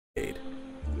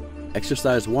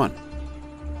Exercise 1.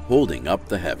 Holding up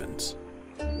the heavens.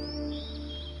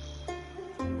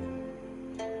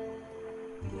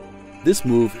 This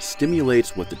move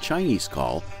stimulates what the Chinese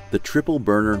call the triple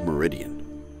burner meridian.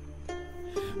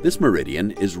 This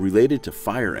meridian is related to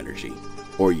fire energy,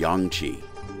 or yang qi.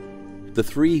 The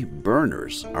three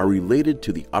burners are related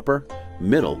to the upper,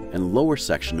 middle, and lower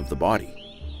section of the body,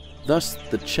 thus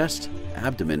the chest,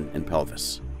 abdomen, and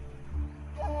pelvis.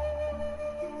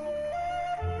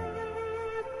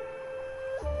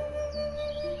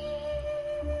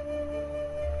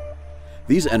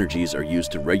 These energies are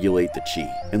used to regulate the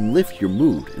qi and lift your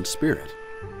mood and spirit.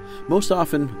 Most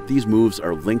often, these moves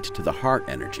are linked to the heart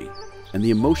energy and the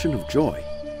emotion of joy.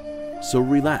 So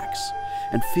relax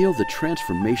and feel the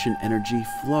transformation energy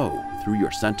flow through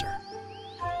your center.